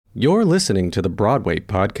You're listening to the Broadway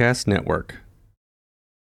Podcast Network.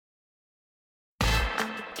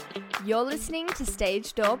 You're listening to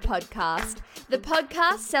Stage Door Podcast, the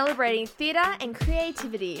podcast celebrating theatre and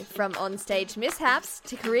creativity from onstage mishaps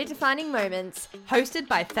to career-defining moments. Hosted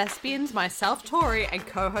by thespians myself, Tori, and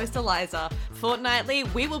co-host Eliza. Fortnightly,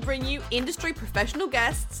 we will bring you industry professional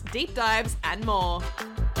guests, deep dives, and more.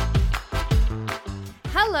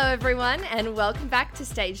 Hello everyone, and welcome back to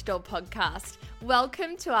Stage Door Podcast.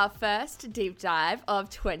 Welcome to our first deep dive of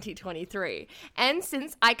 2023. And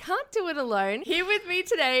since I can't do it alone, here with me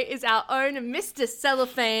today is our own Mr.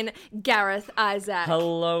 Cellophane, Gareth Isaac.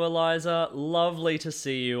 Hello, Eliza. Lovely to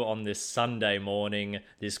see you on this Sunday morning,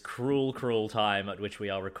 this cruel, cruel time at which we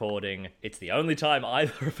are recording. It's the only time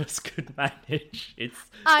either of us could manage. It's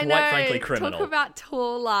quite frankly criminal. Talk about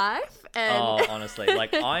tour life. And Oh, honestly,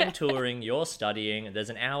 like I'm touring, you're studying, there's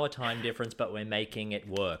an hour time difference, but we're making it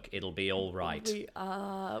work. It'll be all right.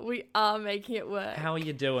 We are making it work. How are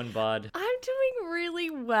you doing, bud? I'm doing really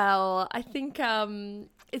well. I think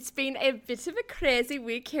it's been a bit of a crazy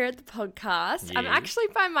week here at the podcast. I'm Yeah. actually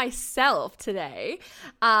by myself today,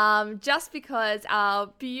 just because our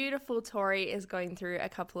beautiful Tori is going through a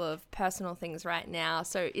couple of personal things right now,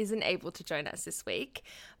 so isn't able to join us this week.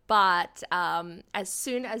 But as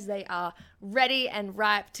soon as they are ready and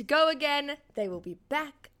ripe to go again, they will be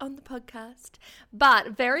back on the podcast.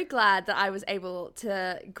 But very glad that I was able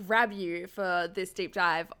to grab you for this deep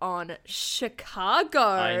dive on Chicago.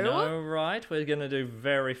 I know, right? We're going to do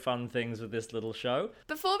very fun things with this little show.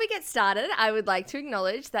 Before we get started, I would like to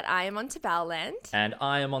acknowledge that I am on Tabal land. And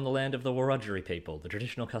I am on the land of the Wiradjuri people, the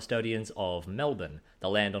traditional custodians of Melbourne, the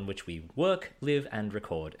land on which we work, live, and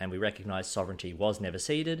record. And we recognise sovereignty was never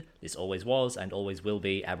ceded. This always was and always will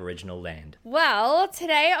be Aboriginal land. Well,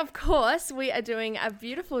 today, of course, we are doing a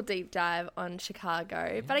beautiful deep dive on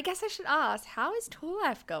Chicago. But I guess I should ask, how is tour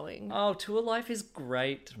life going? Oh, tour life is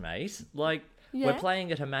great, mate. Like, Yeah? we're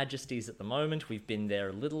playing at Her Majesty's at the moment. We've been there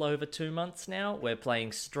a little over 2 months now. We're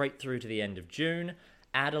playing straight through to the end of June.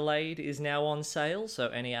 Adelaide is now on sale, so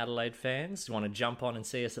any Adelaide fans who want to jump on and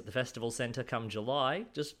see us at the Festival Centre come July,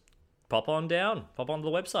 just pop on down, pop onto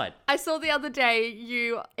the website. I saw the other day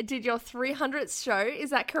you did your 300th show. Is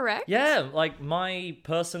that correct? Yeah, like my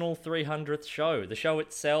personal 300th show. The show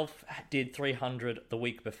itself did 300 the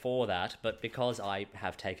week before that, but because I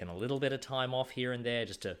have taken a little bit of time off here and there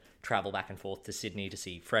just to travel back and forth to Sydney to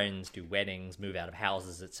see friends, do weddings, move out of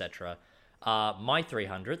houses, etc., my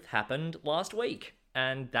 300th happened last week,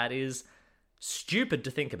 and that is stupid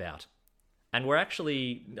to think about. And we're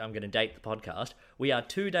actually, I'm going to date the podcast, we are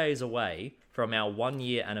 2 days away from our 1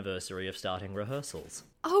 year anniversary of starting rehearsals.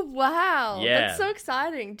 Oh, wow. Yeah. That's so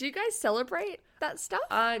exciting. Do you guys celebrate that stuff?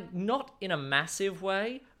 Not in a massive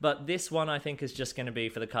way, but this one I think is just going to be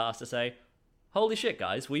for the cast to say, holy shit,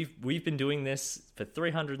 guys, we've been doing this for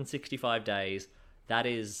 365 days. That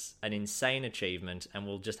is an insane achievement, and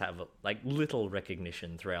we'll just have like little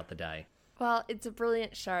recognition throughout the day. Well, it's a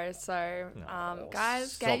brilliant show, so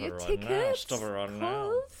guys, stop get it your right tickets. now. Stop it right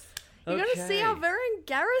now. You're going to see Okay. our very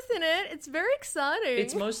Gareth in it. It's very exciting.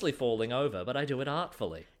 It's mostly falling over, but I do it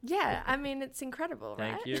artfully. Yeah, I mean, it's incredible,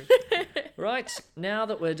 right? Thank you. Right, now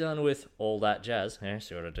that we're done with all that jazz,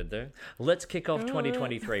 see what I did there? Let's kick off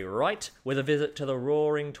 2023 right with a visit to the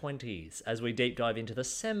Roaring Twenties as we deep dive into the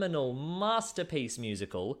seminal masterpiece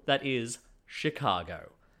musical that is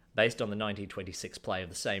Chicago. Based on the 1926 play of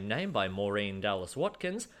the same name by Maureen Dallas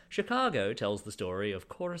Watkins, Chicago tells the story of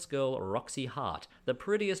chorus girl Roxy Hart, the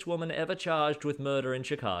prettiest woman ever charged with murder in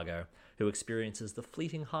Chicago, who experiences the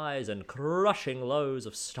fleeting highs and crushing lows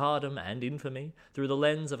of stardom and infamy through the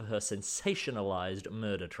lens of her sensationalized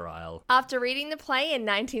murder trial. After reading the play in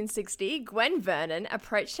 1960, Gwen Vernon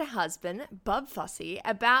approached her husband, Bob Fosse,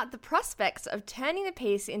 about the prospects of turning the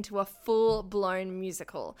piece into a full-blown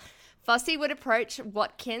musical. Fosse would approach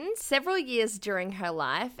Watkins several years during her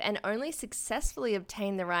life and only successfully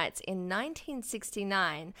obtained the rights in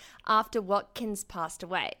 1969 after Watkins passed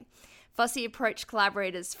away. Fosse approached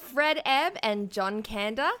collaborators Fred Ebb and John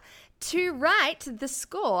Kander to write the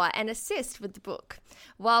score and assist with the book,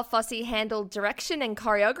 while Fosse handled direction and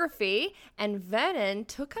choreography, and Vernon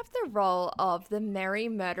took up the role of the merry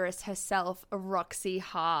murderess herself, Roxy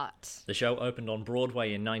Hart. The show opened on Broadway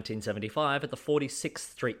in 1975 at the 46th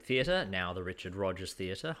Street Theatre, now the Richard Rogers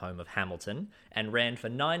Theatre, home of Hamilton, and ran for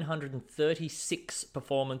 936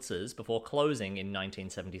 performances before closing in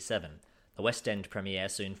 1977. The West End premiere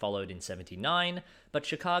soon followed in 79, but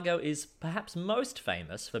Chicago is perhaps most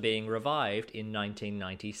famous for being revived in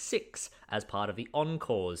 1996 as part of the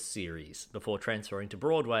Encores series, before transferring to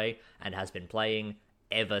Broadway, and has been playing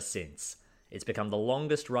ever since. It's become the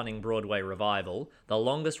longest running Broadway revival, the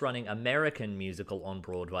longest running American musical on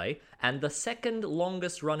Broadway, and the second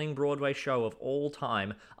longest running Broadway show of all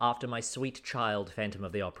time after My Sweet Child, Phantom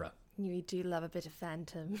of the Opera. You do love a bit of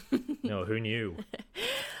Phantom. No, who knew?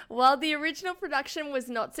 While the original production was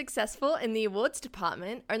not successful in the awards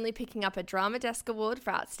department, only picking up a Drama Desk Award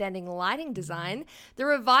for Outstanding Lighting Design, the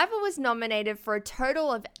revival was nominated for a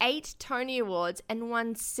total of 8 Tony Awards and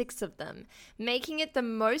won 6 of them, making it the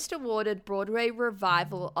most awarded Broadway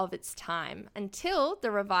revival of its time, until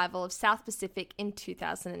the revival of South Pacific in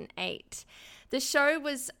 2008. The show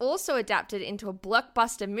was also adapted into a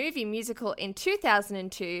blockbuster movie musical in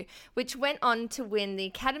 2002, which went on to win the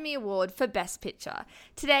Academy Award for Best Picture.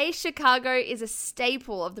 Today, Chicago is a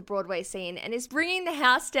staple of the Broadway scene and is bringing the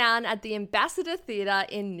house down at the Ambassador Theatre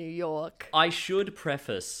in New York. I should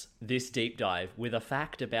preface this deep dive with a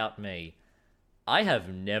fact about me. I have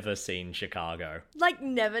never seen Chicago. Like,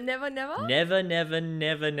 never, never, never? Never, never,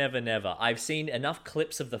 never, never, never. I've seen enough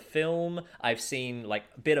clips of the film. I've seen, like,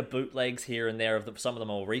 a bit of bootlegs here and there of some of the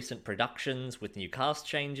more recent productions with new cast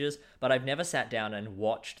changes, but I've never sat down and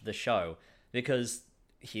watched the show. Because,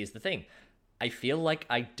 here's the thing. I feel like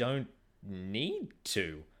I don't need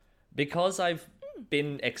to. Because I've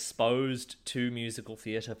been exposed to musical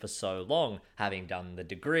theatre for so long, having done the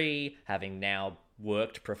degree, having now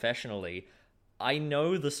worked professionally, I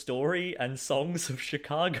know the story and songs of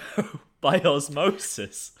Chicago by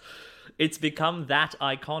osmosis. It's become that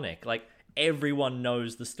iconic. Like, everyone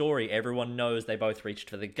knows the story. Everyone knows They Both Reached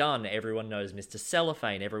for the Gun. Everyone knows Mr.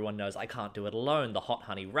 Cellophane. Everyone knows I Can't Do It Alone, The Hot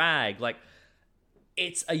Honey Rag. Like,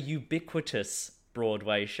 it's a ubiquitous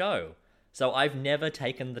Broadway show. So I've never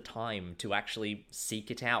taken the time to actually seek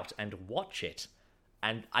it out and watch it.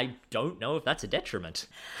 And I don't know if that's a detriment.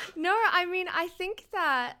 No, I mean, I think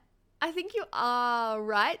you are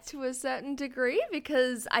right to a certain degree,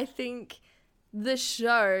 because I think the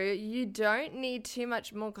show, you don't need too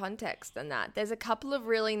much more context than that. There's a couple of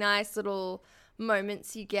really nice little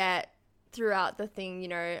moments you get throughout the thing, you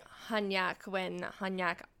know, Hanyak, when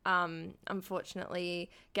Hanyak unfortunately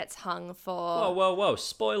gets hung for... Whoa.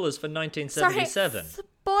 Spoilers for 1977. Sorry,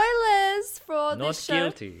 spoilers for Not this show.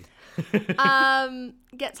 guilty.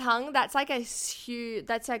 Gets hung. That's like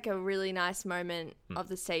a really nice moment of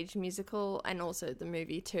the stage musical and also the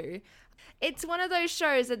movie too. It's one of those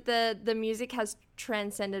shows that the music has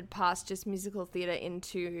transcended past just musical theatre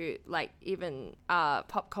into like even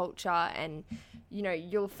pop culture, and you know,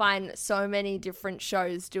 you'll find so many different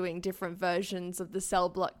shows doing different versions of the Cell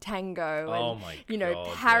Block Tango and you know,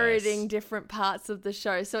 parodying different parts of the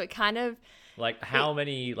show. So it kind of like, how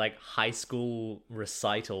many like high school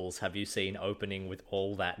recitals have you seen opening with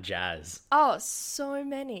All That Jazz? Oh, so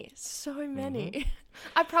many. Mm-hmm.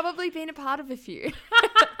 I've probably been a part of a few.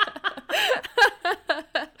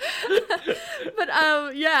 But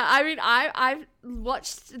yeah, I mean, I've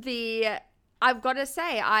watched I've got to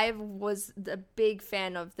say, I was a big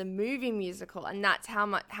fan of the movie musical, and that's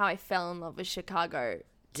how I fell in love with Chicago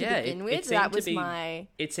to begin with.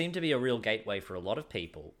 It seemed to be a real gateway for a lot of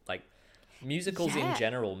people. Like, musicals in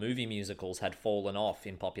general, movie musicals had fallen off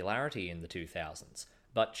in popularity in the 2000s,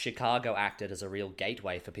 but Chicago acted as a real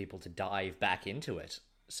gateway for people to dive back into it.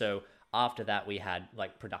 So after that, we had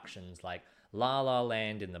like productions like La La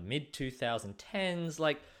Land in the mid-2010s.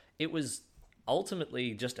 Like, it was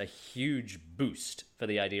ultimately just a huge boost for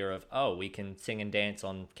the idea of, oh, we can sing and dance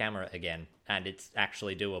on camera again, and it's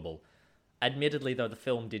actually doable. Admittedly, though, the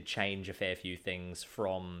film did change a fair few things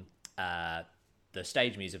from the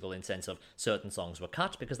stage musical, in sense of certain songs were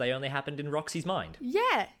cut because they only happened in Roxy's mind.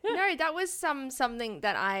 Yeah. No, that was something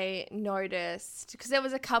that I noticed, because there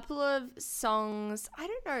was a couple of songs. I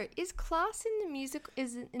don't know. Is Class in the musical?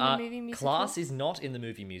 Is it in the movie musical? Class is not in the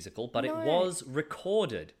movie musical, but it was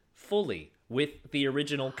recorded fully with the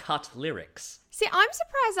original cut lyrics. See, I'm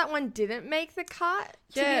surprised that one didn't make the cut,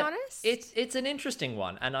 to be honest. It's an interesting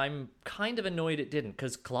one, and I'm kind of annoyed it didn't,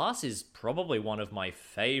 because Class is probably one of my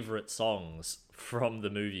favorite songs from the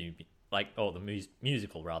movie, the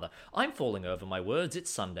musical rather. I'm falling over my words. It's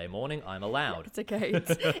Sunday morning. I'm allowed. It's okay.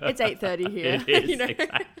 It's 8:30 here. It is, you know?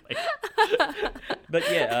 exactly.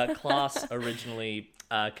 But yeah, Class originally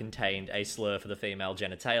contained a slur for the female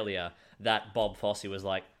genitalia that Bob Fosse was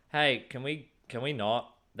like, hey, can we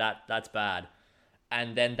not? That's bad.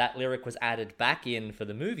 And then that lyric was added back in for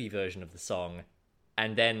the movie version of the song,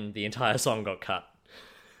 and then the entire song got cut.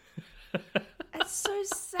 It's so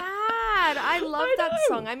sad. I love that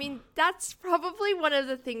song. I mean, that's probably one of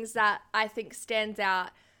the things that I think stands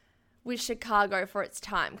out with Chicago for its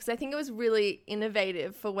time, because I think it was really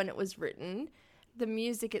innovative for when it was written. The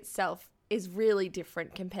music itself is really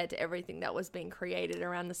different compared to everything that was being created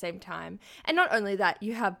around the same time. And not only that,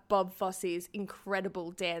 you have Bob Fosse's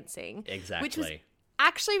incredible dancing. Exactly. Which was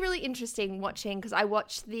actually really interesting watching, because I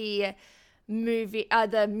watched the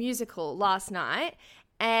musical last night,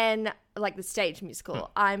 and like the stage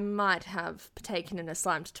musical. I might have taken in a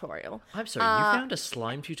slime tutorial. I'm sorry, you found a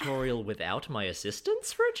slime tutorial without my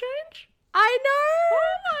assistance for a change? I know.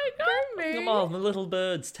 Oh my god! Go me. Come on, the little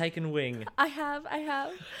bird's taken wing. I have.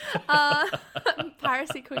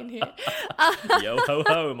 Piracy queen here. Yo ho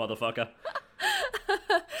ho, motherfucker.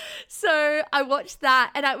 So I watched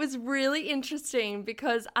that, and it was really interesting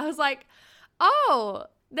because I was like, oh,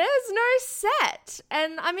 there's no set.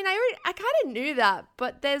 And I mean, I kind of knew that,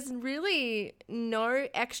 but there's really no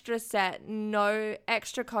extra set, no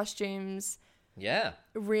extra costumes. Yeah.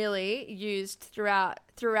 Really used throughout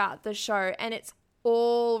the show, and it's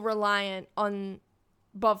all reliant on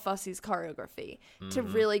Bob Fosse's choreography to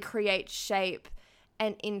really create shape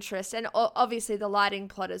and interest, and obviously the lighting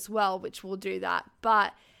plot as well, which will do that.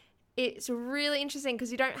 But it's really interesting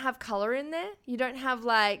because you don't have color in there. You don't have,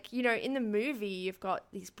 like, you know, in the movie you've got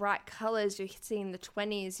these bright colors. You're seeing the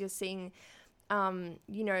 20s. You're seeing,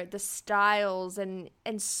 you know, the styles and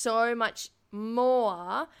so much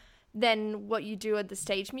more than what you do at the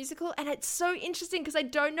stage musical. And it's so interesting because I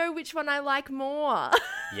don't know which one I like more.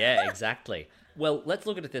 Yeah, exactly. Well, let's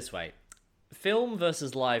look at it this way. Film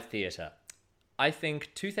versus live theatre. I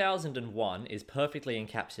think 2001 is perfectly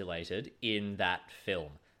encapsulated in that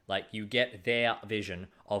film. Like, you get their vision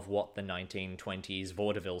of what the 1920s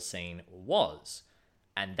vaudeville scene was.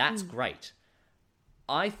 And that's great.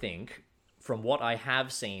 I think, from what I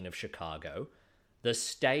have seen of Chicago, the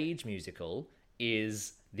stage musical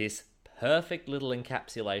is this perfect little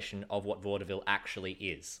encapsulation of what vaudeville actually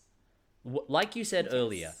is. Like you said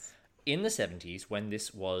earlier, in the 70s, when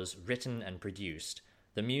this was written and produced,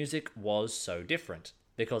 the music was so different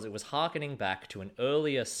because it was harkening back to an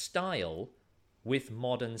earlier style with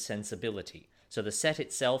modern sensibility. So the set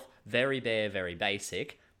itself, very bare, very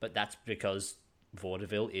basic, but that's because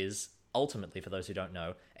vaudeville is ultimately, for those who don't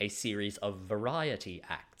know, a series of variety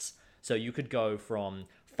acts. So you could go from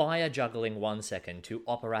fire juggling 1 second to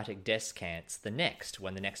operatic descants the next,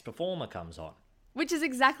 when the next performer comes on. Which is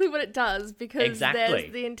exactly what it does, because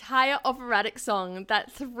there's the entire operatic song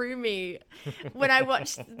that threw me. When I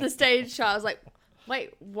watched the stage show, I was like,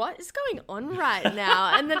 wait, what is going on right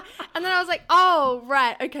now? And then I was like, oh,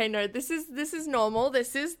 right, okay, no, this is normal.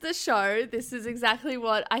 This is the show. This is exactly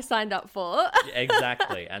what I signed up for.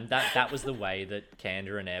 Exactly. And that was the way that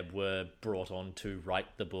Kander and Ebb were brought on to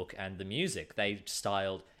write the book and the music. They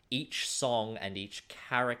styled each song and each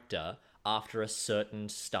character after a certain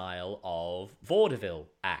style of vaudeville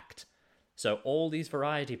act. So all these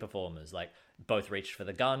variety performers, like Both Reached for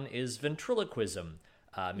the Gun is ventriloquism,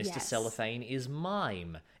 Mr. Cellophane is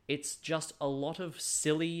mime. It's just a lot of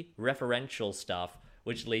silly referential stuff,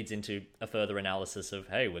 which leads into a further analysis of,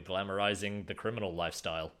 hey, we're glamorizing the criminal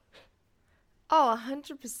lifestyle. Oh,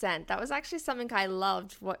 100%. That was actually something I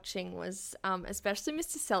loved watching, was especially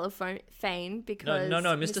Mr. Cellophane, because... No,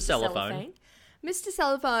 Mr. Cellophane. Mr.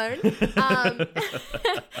 Cellophane,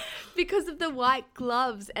 because of the white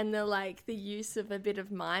gloves and the use of a bit of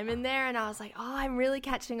mime in there. And I was like, oh, I'm really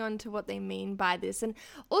catching on to what they mean by this. And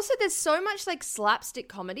also there's so much slapstick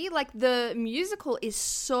comedy. Like, the musical is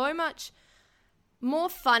so much more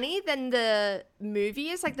funny than the movie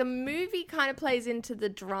is. Like, the movie kind of plays into the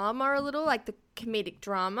drama a little, like the comedic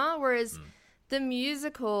drama, whereas the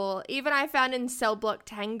musical, even I found in Cell Block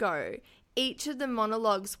Tango, each of the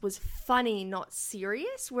monologues was funny, not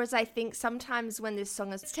serious. Whereas I think sometimes when this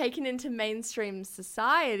song is taken into mainstream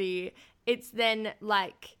society, it's then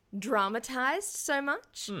dramatized so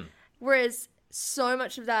much. Whereas so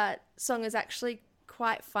much of that song is actually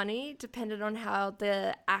quite funny, depending on how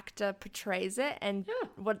the actor portrays it and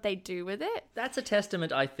what they do with it. That's a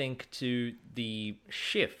testament, I think, to the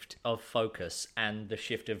shift of focus and the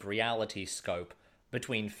shift of reality scope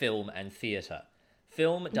between film and theatre.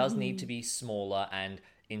 Film does need to be smaller and,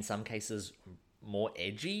 in some cases, more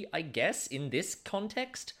edgy, I guess, in this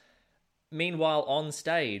context. Meanwhile, on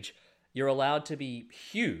stage, you're allowed to be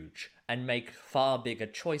huge and make far bigger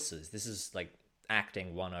choices. This is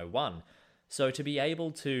acting 101. So to be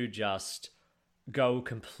able to just go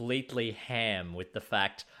completely ham with the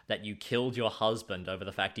fact that you killed your husband over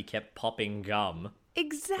the fact he kept popping gum.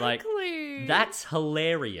 Exactly. That's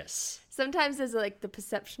hilarious. Sometimes there's the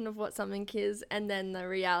perception of what something is and then the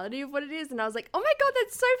reality of what it is. And I was like, oh my God,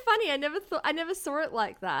 that's so funny. I never saw it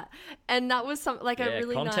like that. And that was a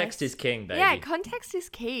really context is king, baby. Yeah, context is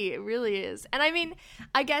key. It really is. And I mean,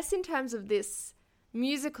 I guess in terms of this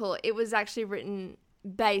musical, it was actually written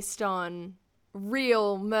based on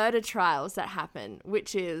real murder trials that happen,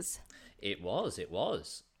 which is... It was.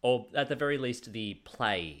 Or at the very least, the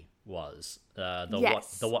play was.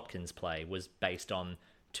 Yes. The Watkins play was based on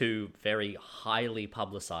two very highly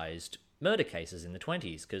publicised murder cases in the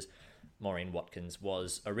 20s, because Maureen Watkins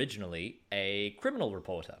was originally a criminal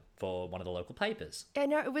reporter for one of the local papers. Yeah,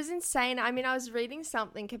 no, it was insane. I mean, I was reading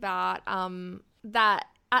something about that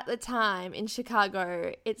at the time in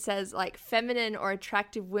Chicago, it says like feminine or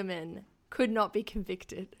attractive women could not be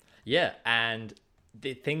convicted. Yeah, and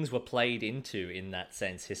things were played into in that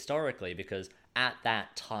sense historically, because at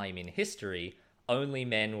that time in history, only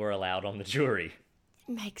men were allowed on the jury.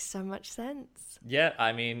 Makes so much sense. Yeah,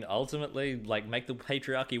 I mean, ultimately, like, make the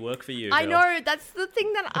patriarchy work for you. I girl. know, that's the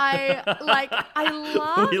thing that I like. I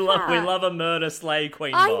love we that. love a murder slay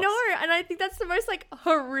queen I boss. know, and I think that's the most like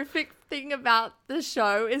horrific thing about the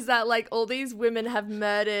show is that like all these women have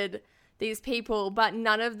murdered these people, but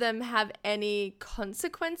none of them have any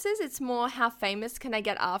consequences. It's more how famous can I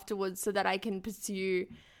get afterwards so that I can pursue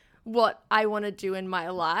what I want to do in my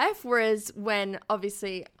life. Whereas when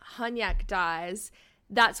obviously Hanyak dies,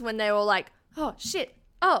 that's when they're all like, oh shit,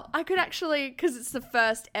 oh, I could actually, because it's the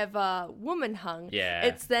first ever woman hung. Yeah.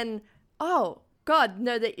 It's then, oh God,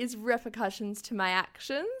 no, there is repercussions to my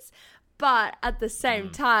actions. But at the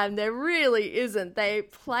same time, there really isn't. They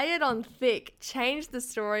play it on thick, change the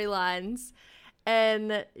storylines,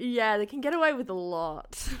 and yeah, they can get away with a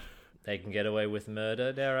lot. They can get away with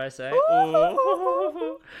murder, dare I say.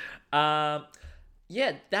 Ooh.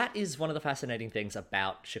 Yeah, that is one of the fascinating things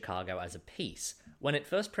about Chicago as a piece. When it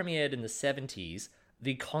first premiered in the 70s,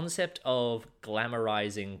 the concept of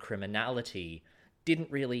glamorizing criminality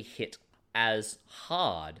didn't really hit as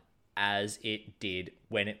hard as it did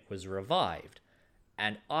when it was revived.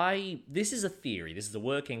 And this is a theory, this is a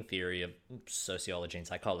working theory of sociology and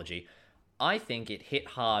psychology. I think it hit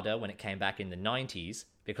harder when it came back in the 90s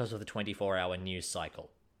because of the 24-hour news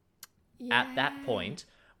cycle. Yeah. At that point,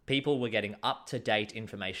 people were getting up-to-date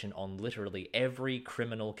information on literally every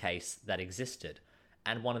criminal case that existed.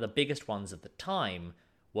 And one of the biggest ones at the time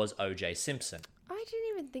was O.J. Simpson. I didn't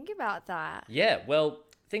even think about that. Yeah, well,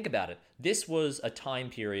 think about it. This was a time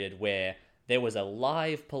period where there was a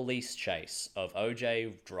live police chase of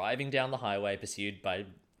O.J. driving down the highway pursued by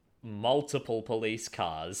multiple police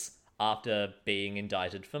cars after being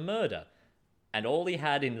indicted for murder. And all he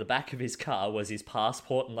had in the back of his car was his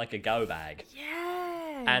passport and like a go bag.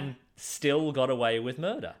 Yeah. And still got away with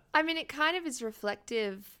murder. I mean, it kind of is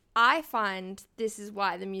reflective. I find this is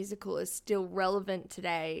why the musical is still relevant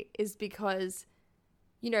today, is because,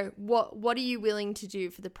 you know, what are you willing to do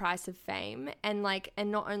for the price of fame? And like,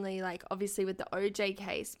 and not only like, obviously with the OJ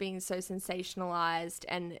case being so sensationalized,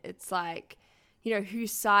 and it's like, you know,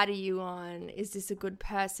 whose side are you on? Is this a good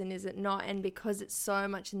person? Is it not? And because it's so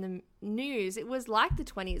much in the news, it was like the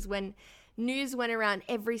 20s when news went around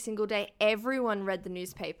every single day. Everyone read the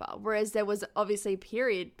newspaper. Whereas there was obviously a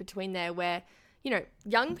period between there where, you know,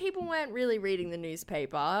 young people weren't really reading the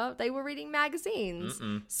newspaper. They were reading magazines.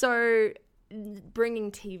 So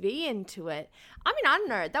bringing TV into it, I mean, I don't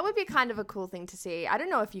know. That would be kind of a cool thing to see. I don't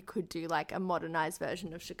know if you could do like a modernized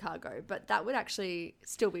version of Chicago, but that would actually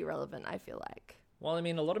still be relevant, I feel like. Well, I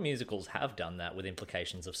mean, a lot of musicals have done that with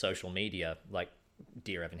implications of social media. Like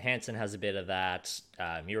Dear Evan Hansen has a bit of that.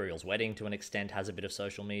 Muriel's Wedding, to an extent, has a bit of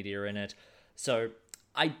social media in it. So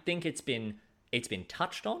I think it's been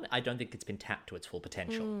touched on. I don't think it's been tapped to its full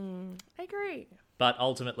potential. I agree. But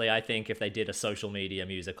ultimately, I think if they did a social media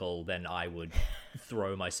musical, then I would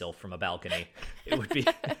throw myself from a balcony. It would be...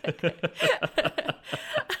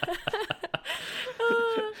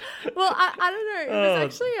 Well, I don't know. It was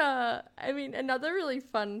actually, I mean, another really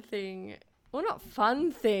fun thing. Well, not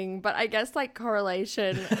fun thing, but I guess like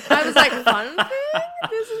correlation. I was like, fun thing?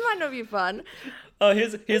 This might not be fun. Oh,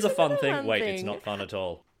 here's a fun thing. fun Wait, thing. it's not fun at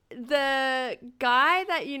all. The guy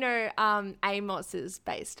that, you know, Amos is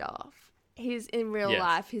based off, he's in real Yes.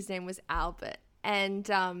 life, his name was Albert.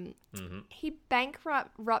 And he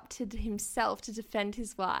bankrupted himself to defend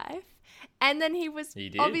his wife. And then he was He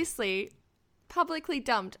did? obviously publicly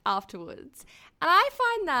dumped afterwards. And I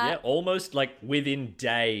find that... Yeah, almost like within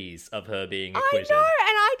days of her being acquitted. I know, and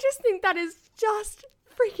I just think that is just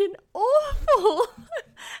freaking awful.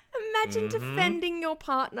 Imagine defending your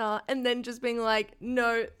partner and then just being like,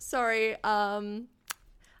 no, sorry, I'm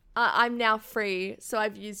now free, so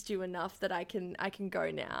I've used you enough that I can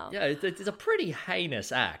go now. Yeah, it's a pretty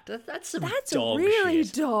heinous act. That's some That's dog really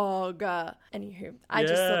shit. dog. Anywho, I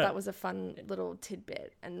just thought Yeah. that was a fun little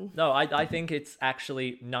tidbit. And No, I think it's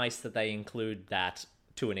actually nice that they include that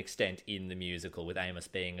to an extent in the musical, with Amos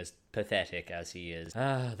being as pathetic as he is.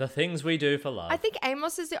 The things we do for love. I think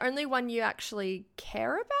Amos is the only one you actually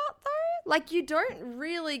care about, though. Like, you don't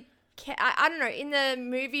really care. I don't know. In the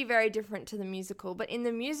movie, very different to the musical. But in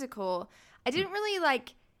the musical, I didn't really,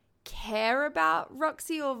 like, care about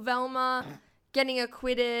Roxy or Velma getting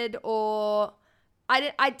acquitted, or...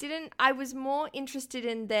 I was more Interested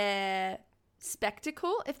in their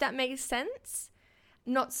spectacle, if that makes sense.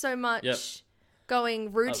 Not so much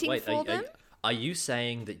going rooting for them. Are you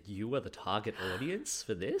saying that you were the target audience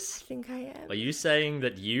for this? I think I am. Are you saying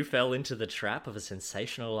that you fell into the trap of a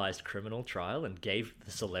sensationalized criminal trial and gave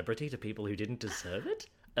the celebrity to people who didn't deserve it?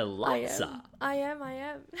 Eliza. I am.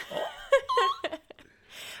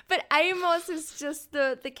 But Amos is just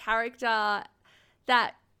the character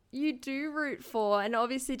that you do root for, and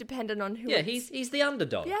obviously dependent on who. Yeah, he's the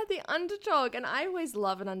underdog. Yeah, the underdog, and I always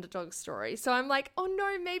love an underdog story. So I'm like, oh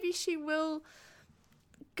no, maybe she will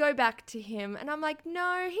go back to him, and I'm like,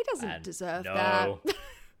 no, he doesn't deserve that.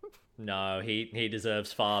 No, he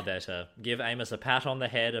deserves far better. Give Amos a pat on the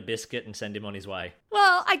head, a biscuit, and send him on his way.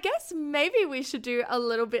 Well, I guess maybe we should do a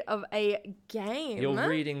little bit of a game. You're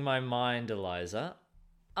reading my mind, Eliza.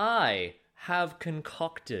 I have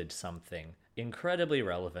concocted something incredibly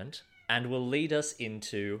relevant and will lead us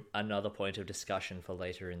into another point of discussion for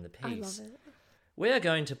later in the piece. I love it. We're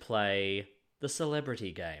going to play the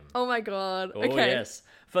celebrity game. Oh my god. Oh, okay. yes.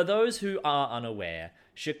 For those who are unaware,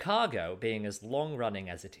 Chicago, being as long-running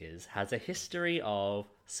as it is, has a history of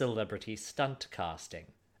celebrity stunt casting.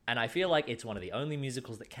 And I feel like it's one of the only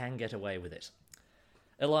musicals that can get away with it.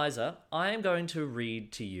 Eliza, I am going to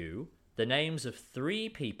read to you the names of 3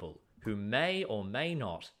 people who may or may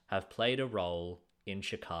not have played a role in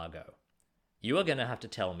Chicago. You are going to have to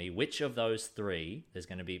tell me which of those 3, there's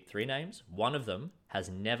going to be 3 names, one of them has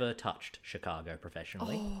never touched Chicago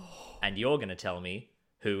professionally, and you're going to tell me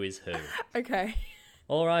who is who. Okay.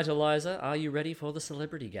 All right, Eliza, are you ready for the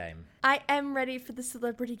celebrity game? I am ready for the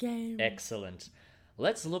celebrity game. Excellent.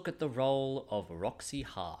 Let's look at the role of Roxy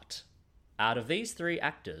Hart. Out of these 3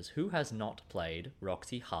 actors, who has not played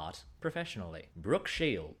Roxy Hart professionally? Brooke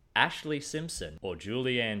Shield, Ashley Simpson, or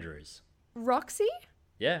Julie Andrews? Roxy?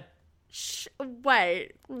 Yeah.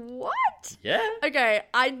 Wait, what? Yeah. Okay,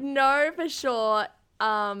 I know for sure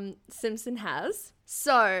Simpson has.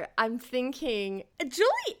 So I'm thinking,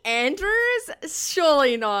 Julie Andrews?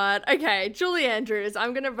 Surely not. Okay, Julie Andrews.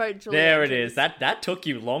 I'm going to vote Julie There Andrews. it is. That took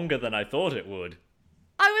you longer than I thought it would.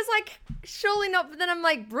 I was like, surely not, but then I'm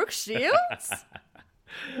like, Brooke Shields?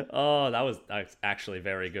 Oh, that was actually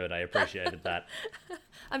very good. I appreciated that.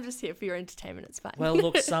 I'm just here for your entertainment, it's fine. Well,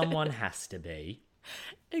 look, someone has to be.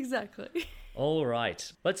 Exactly. All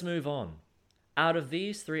right, let's move on. Out of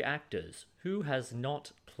these 3 actors, who has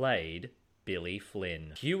not played Billy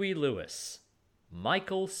Flynn? Huey Lewis,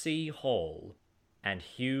 Michael C. Hall, and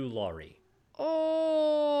Hugh Laurie.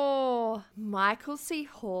 Oh, Michael C.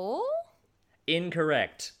 Hall?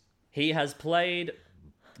 Incorrect. He has played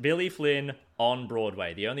Billy Flynn on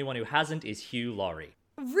Broadway. The only one who hasn't is Hugh Laurie.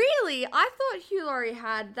 Really? I thought Hugh Laurie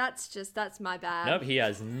had. That's my bad. Nope, he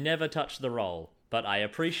has never touched the role. But I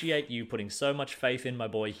appreciate you putting so much faith in my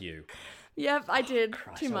boy Hugh. Yep, I did.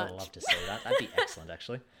 Christ, Too much. I would love to see that. That'd be excellent,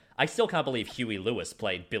 actually. I still can't believe Huey Lewis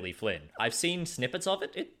played Billy Flynn. I've seen snippets of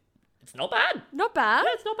it. It's not bad. Not bad?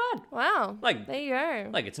 Yeah, it's not bad. Wow. Like- there you go.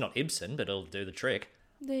 Like, it's not Ibsen, but it'll do the trick.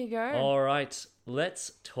 There you go. All right,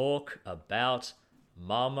 let's talk about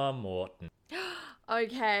Mama Morton.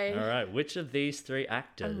 Okay. All right, which of these 3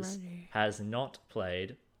 actors I'm ready. has not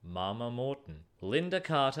played Mama Morton? Linda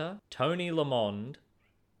Carter, Tony Lamond,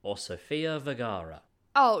 or Sofia Vergara?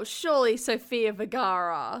 Oh, surely Sofia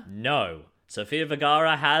Vergara. No, Sofia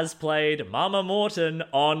Vergara has played Mama Morton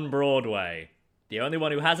on Broadway. The only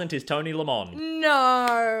one who hasn't is Tony Lamond.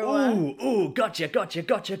 No. Ooh, gotcha. No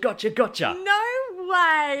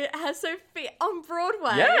way. Has Sophia on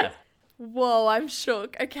Broadway? Yeah. Whoa, I'm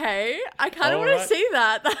shook. Okay. I kind of All want right. to see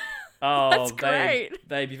that. Oh, That's great.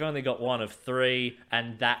 Babe, you've only got one of 3,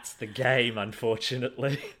 and that's the game,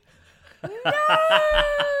 unfortunately. No.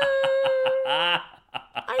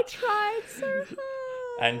 I tried so hard.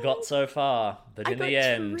 And got so far, but in the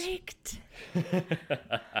end... tricked.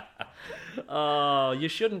 Oh, you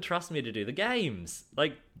shouldn't trust me to do the games.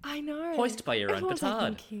 Like, I know. hoist by your own What was I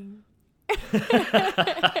petard. thinking?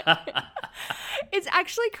 It's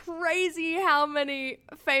actually crazy how many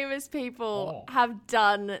famous people have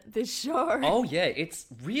done this show. Oh yeah, it's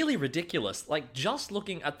really ridiculous. Like, just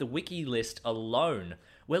looking at the wiki list alone,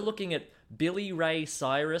 we're looking at Billy Ray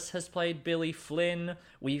Cyrus has played Billy Flynn.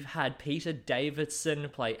 We've had Peter Davidson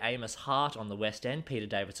play Amos Hart on the West End. Peter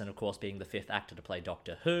Davidson, of course, being the 5th actor to play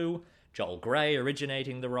Doctor Who. Joel Grey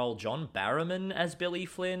originating the role, John Barrowman as Billy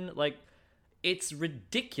Flynn. Like, it's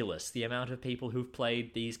ridiculous the amount of people who've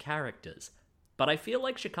played these characters. But I feel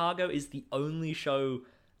like Chicago is the only show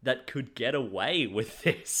that could get away with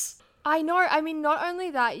this. I know. I mean, not only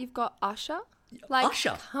that, you've got Usher. Like,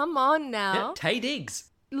 Usher. come on now. Yeah, Tay Diggs.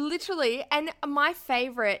 Literally. And my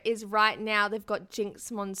favourite is right now they've got Jinx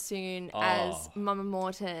Monsoon as Mama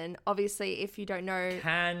Morton. Obviously, if you don't know.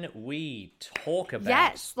 Can we talk about...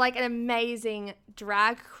 Yes, like an amazing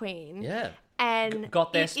drag queen. Yeah. And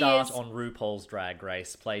got their it start is- on RuPaul's Drag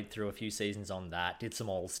Race, played through a few seasons on that, did some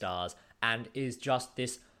All-Stars, and is just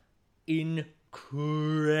this incredibly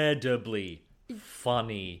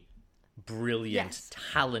funny, brilliant,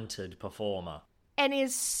 talented performer. And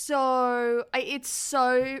it's so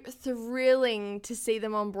thrilling to see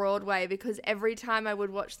them on Broadway, because every time I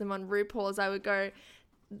would watch them on RuPaul's, I would go,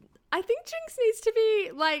 I think Jinx needs to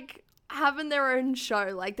be like having their own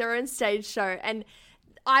show, like their own stage show. And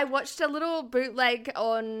I watched a little bootleg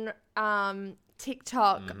on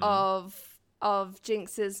TikTok of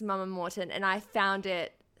Jinx's Mama Morton, and I found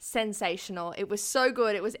it sensational. It was so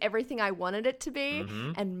good. It was everything I wanted it to be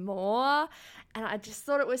and more. And I just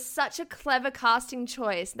thought it was such a clever casting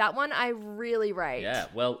choice. That one I really rate. Yeah,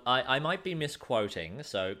 well, I might be misquoting,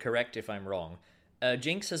 so correct if I'm wrong.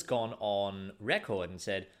 Jinx has gone on record and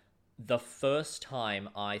said, the first time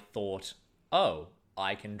I thought, oh,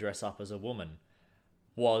 I can dress up as a woman,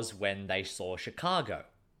 was when they saw Chicago.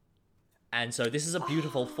 And so this is a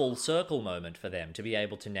beautiful full circle moment for them to be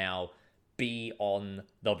able to now be on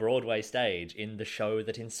the Broadway stage in the show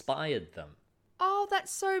that inspired them. Oh,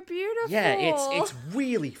 that's so beautiful. Yeah, it's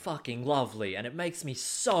really fucking lovely, and it makes me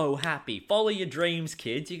so happy. Follow your dreams,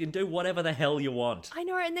 kids. You can do whatever the hell you want. I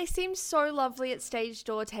know, and they seem so lovely at stage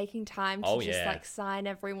door, taking time to just like sign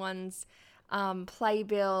everyone's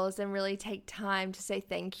playbills and really take time to say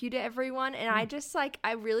thank you to everyone. And I just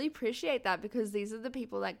I really appreciate that, because these are the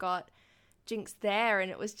people that got Jinx there, and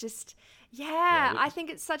it was just, I think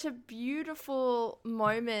it's such a beautiful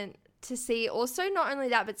moment to see. Also, not only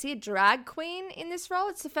that, but see a drag queen in this role.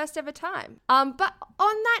 It's the first ever time. But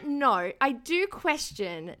on that note, I do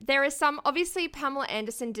question, there is some, obviously Pamela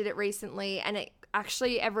Anderson did it recently, and it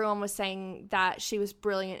actually everyone was saying that she was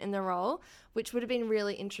brilliant in the role, which would have been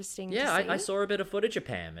really interesting to see. I saw a bit of footage of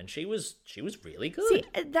Pam, and she was really good. See,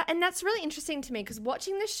 and that's really interesting to me, because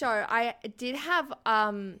watching the show, I did have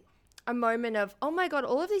a moment of, oh my God,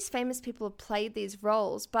 all of these famous people have played these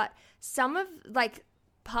roles, but some of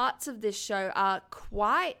parts of this show are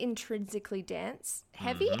quite intrinsically dance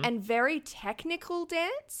heavy and very technical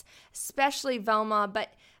dance, especially Velma.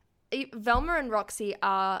 But Velma and Roxy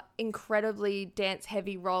are incredibly dance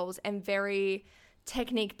heavy roles and very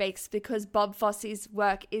technique based, because Bob Fosse's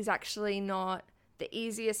work is actually not the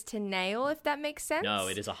easiest to nail, if that makes sense. No,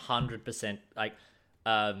 it is 100%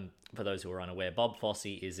 for those who are unaware, Bob Fosse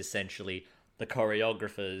is essentially the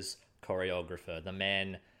choreographer's choreographer. The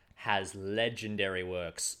man has legendary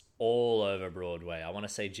works all over Broadway. I want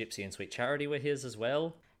to say Gypsy and Sweet Charity were his as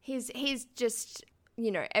well. He's just,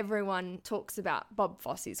 everyone talks about Bob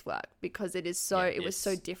Fosse's work because it is it was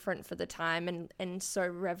so different for the time and so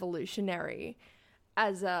revolutionary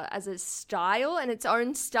as a style, and its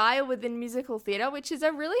own style within musical theatre, which is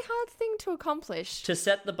a really hard thing to accomplish. To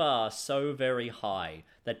set the bar so very high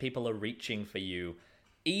that people are reaching for you.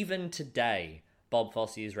 Even today, Bob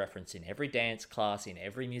Fosse is referenced in every dance class, in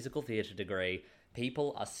every musical theatre degree.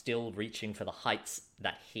 People are still reaching for the heights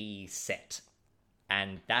that he set.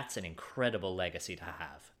 And that's an incredible legacy to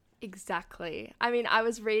have. Exactly. I mean, I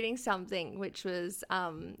was reading something which was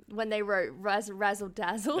when they wrote Razzle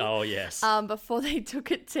Dazzle. Oh, yes. Before they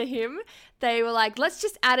took it to him, they were like, let's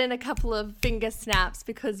just add in a couple of finger snaps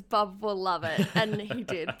because Bob will love it. And he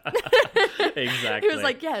did. Exactly. He was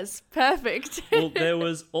like, yes, perfect. Well, there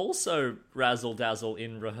was also Razzle Dazzle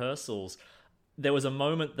in rehearsals. There was a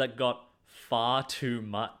moment that got far too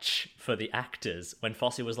much for the actors when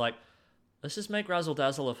Fosse was like, let's just make Razzle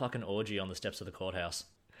Dazzle a fucking orgy on the steps of the courthouse.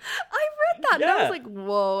 I read that and I was like,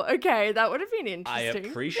 whoa, okay, that would have been interesting. I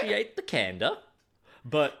appreciate the candor,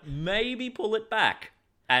 but maybe pull it back.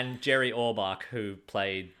 And Jerry Orbach, who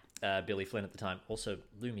played Billy Flynn at the time, also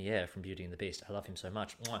Lumiere from Beauty and the Beast. I love him so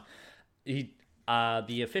much.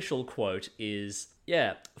 The official quote is,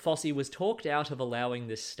 Fosse was talked out of allowing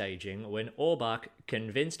this staging when Orbach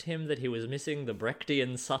convinced him that he was missing the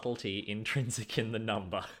Brechtian subtlety intrinsic in the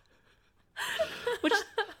number. Which,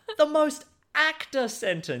 the most actor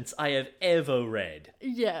sentence I have ever read.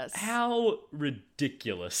 Yes. How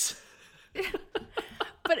ridiculous.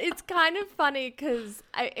 But But it's kind of funny because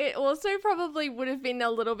it also probably would have been a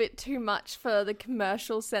little bit too much for the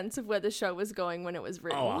commercial sense of where the show was going when it was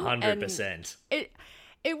written. Oh, 100%.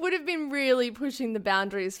 It would have been really pushing the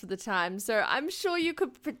boundaries for the time. So I'm sure you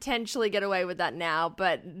could potentially get away with that now,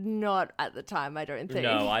 but not at the time, I don't think.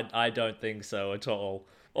 No, I don't think so at all.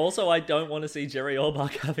 Also, I don't want to see Jerry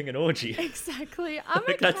Orbach having an orgy. Exactly. I'm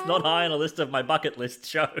okay. That's not high on a list of my bucket list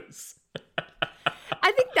shows.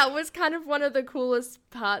 I think that was kind of one of the coolest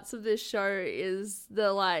parts of this show is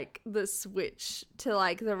the switch to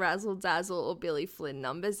like the Razzle Dazzle or Billy Flynn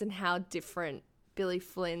numbers and how different Billy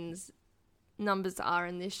Flynn's numbers are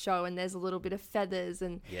in this show. And there's a little bit of feathers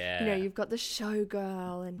and you've got the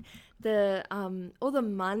showgirl and the all the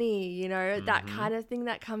money, that kind of thing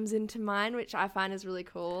that comes into mind, which I find is really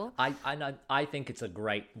cool. I think it's a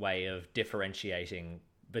great way of differentiating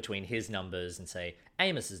between his numbers and, say,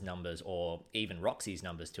 Amos's numbers or even Roxy's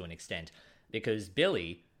numbers to an extent. Because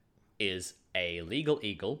Billy is a legal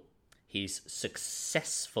eagle. He's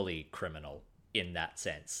successfully criminal in that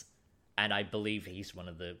sense. And I believe he's one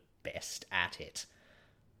of the best at it.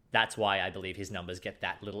 That's why I believe his numbers get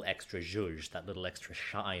that little extra zhuzh, that little extra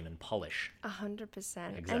shine and polish. 100%.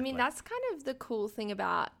 Exactly. I mean, that's kind of the cool thing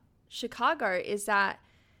about Chicago is that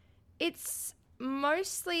it's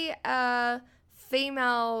mostly a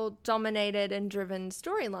female-dominated and driven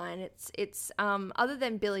storyline. It's other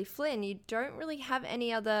than Billy Flynn, you don't really have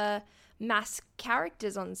any other masked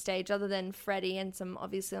characters on stage other than Freddie and some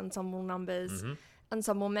obviously ensemble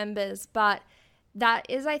members. But that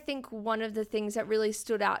is, I think, one of the things that really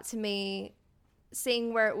stood out to me,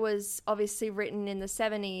 seeing where it was obviously written in the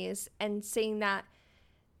 70s and seeing that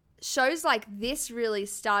shows like this really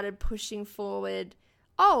started pushing forward,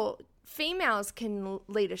 females can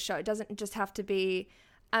lead a show. It doesn't just have to be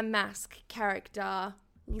a masked character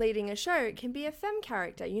leading a show. It can be a femme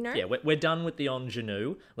character, Yeah, we're done with the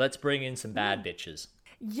ingenue. Let's bring in some bad bitches.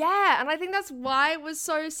 Yeah, and I think that's why it was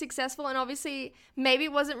so successful, and obviously maybe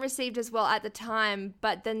it wasn't received as well at the time,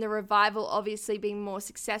 but then the revival obviously being more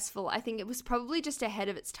successful, I think it was probably just ahead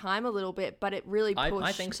of its time a little bit, but it really pushed...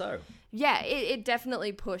 I think so. Yeah, it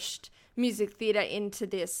definitely pushed music theatre into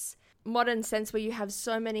this modern sense where you have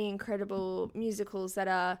so many incredible musicals that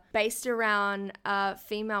are based around a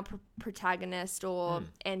female protagonist or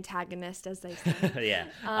antagonist, as they say.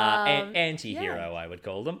 Yeah, anti-hero, I would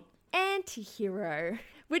call them. Anti-hero,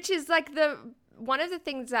 which is like one of the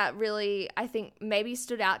things that really I think maybe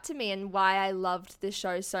stood out to me and why I loved this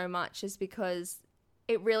show so much is because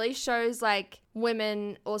it really shows like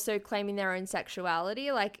women also claiming their own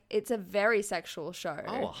sexuality. Like it's a very sexual show.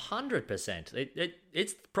 Oh, 100%.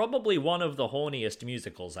 It's probably one of the horniest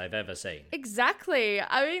musicals I've ever seen. Exactly.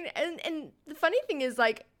 I mean, and the funny thing is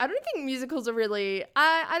like, I don't think musicals are really,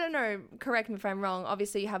 I don't know, correct me if I'm wrong.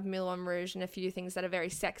 Obviously you have Moulin Rouge and a few things that are very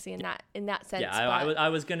sexy in that sense. Yeah, I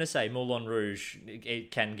was going to say Moulin Rouge,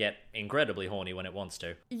 it can get incredibly horny when it wants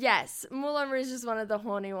to. Yes, Moulin Rouge is one of the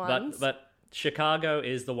horny ones. But Chicago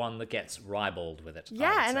is the one that gets ribald with it.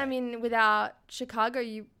 Yeah, and I mean, without Chicago,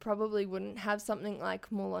 you probably wouldn't have something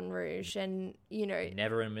like Moulin Rouge, and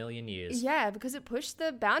never in a million years. Yeah, because it pushed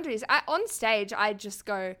the boundaries. On stage, I just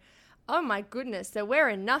go, oh my goodness, they're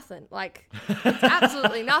wearing nothing. Like, it's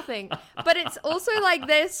absolutely nothing. But it's also like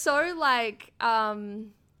they're so like, I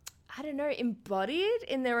don't know, embodied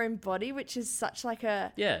in their own body, which is such like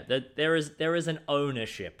a... Yeah, there is an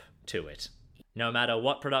ownership to it. No matter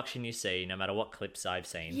what production you see, no matter what clips I've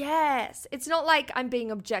seen. Yes. It's not like I'm being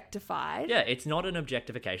objectified. Yeah, it's not an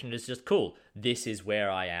objectification. It's just cool. This is where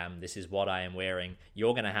I am. This is what I am wearing.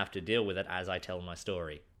 You're going to have to deal with it as I tell my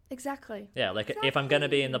story. Exactly. Yeah, like if I'm going to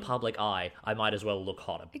be in the public eye, I might as well look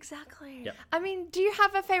hotter. Exactly. Yep. I mean, do you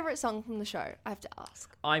have a favourite song from the show? I have to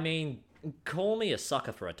ask. I mean, call me a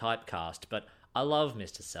sucker for a typecast, but I love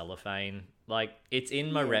Mr. Cellophane. Like, it's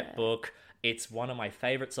in my rep book. It's one of my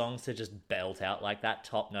favourite songs to just belt out. Like, that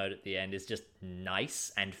top note at the end is just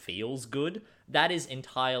nice and feels good. That is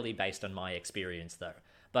entirely based on my experience, though.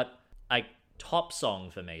 But a top song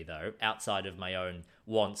for me, though, outside of my own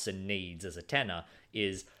wants and needs as a tenor,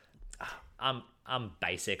 is... I'm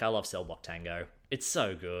basic. I love Cell Block Tango. It's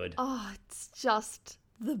so good. Oh, it's just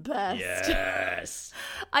the best. Yes.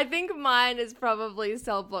 I think mine is probably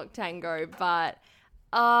Cell Block Tango, but...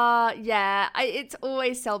 it's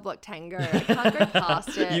always Cell Block Tango. I can't go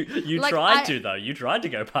past it. You tried to, though. You tried to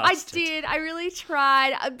go past it. I did. I really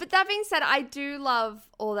tried. But that being said, I do love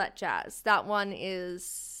All That Jazz. That one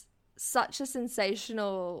is such a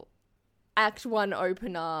sensational Act 1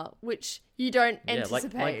 opener, which you don't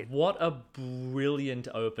anticipate. Like what a brilliant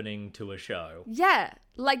opening to a show. Yeah.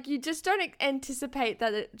 Like, you just don't anticipate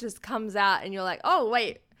that it just comes out and you're like, oh,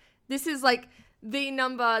 wait, this is like... the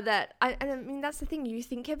number that I mean, that's the thing. You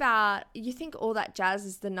think all that jazz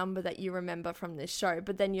is the number that you remember from this show,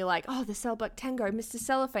 but then you're like, oh, the Cell Block Tango, Mr.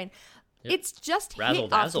 Cellophane. Yep. It's just Razzle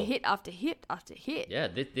hit dazzle. after hit after hit after hit. Yeah,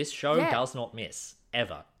 this show does not miss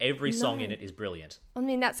ever. Every song in it is brilliant. I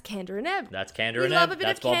mean, that's Kander and Ebb. That's Kander We and love Ebb. a bit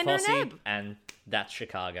That's of Bob Kander and Fosse, Ebb. and that's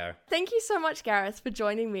Chicago. Thank you so much, Gareth, for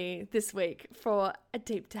joining me this week for a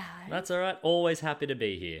deep dive. That's all right. Always happy to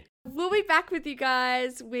be here. We'll be back with you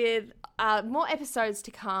guys with more episodes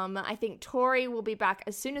to come. I think Tori will be back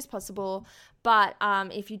as soon as possible. But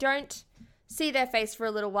if you don't see their face for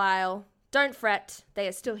a little while, don't fret. They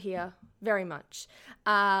are still here very much.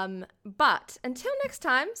 But until next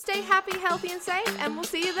time, stay happy, healthy, and safe. And we'll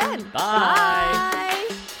see you then. Bye.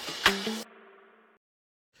 Bye.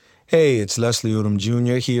 Hey, it's Leslie Odom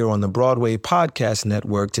Jr. here on the Broadway Podcast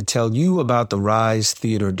Network to tell you about the Rise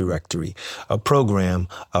Theater Directory, a program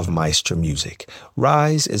of Maestra Music.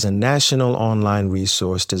 Rise is a national online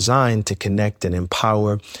resource designed to connect and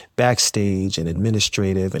empower backstage and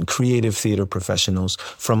administrative and creative theater professionals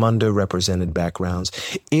from underrepresented backgrounds.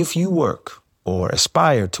 If you work or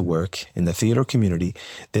aspire to work in the theater community,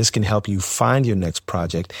 this can help you find your next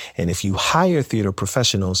project. And if you hire theater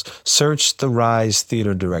professionals, search the Rise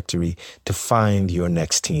Theater Directory to find your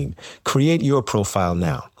next team. Create your profile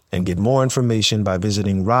now and get more information by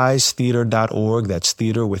visiting risetheater.org. That's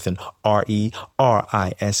theater with an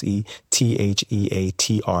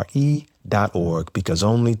RERISETHEATRE.org, because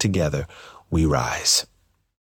only together we rise.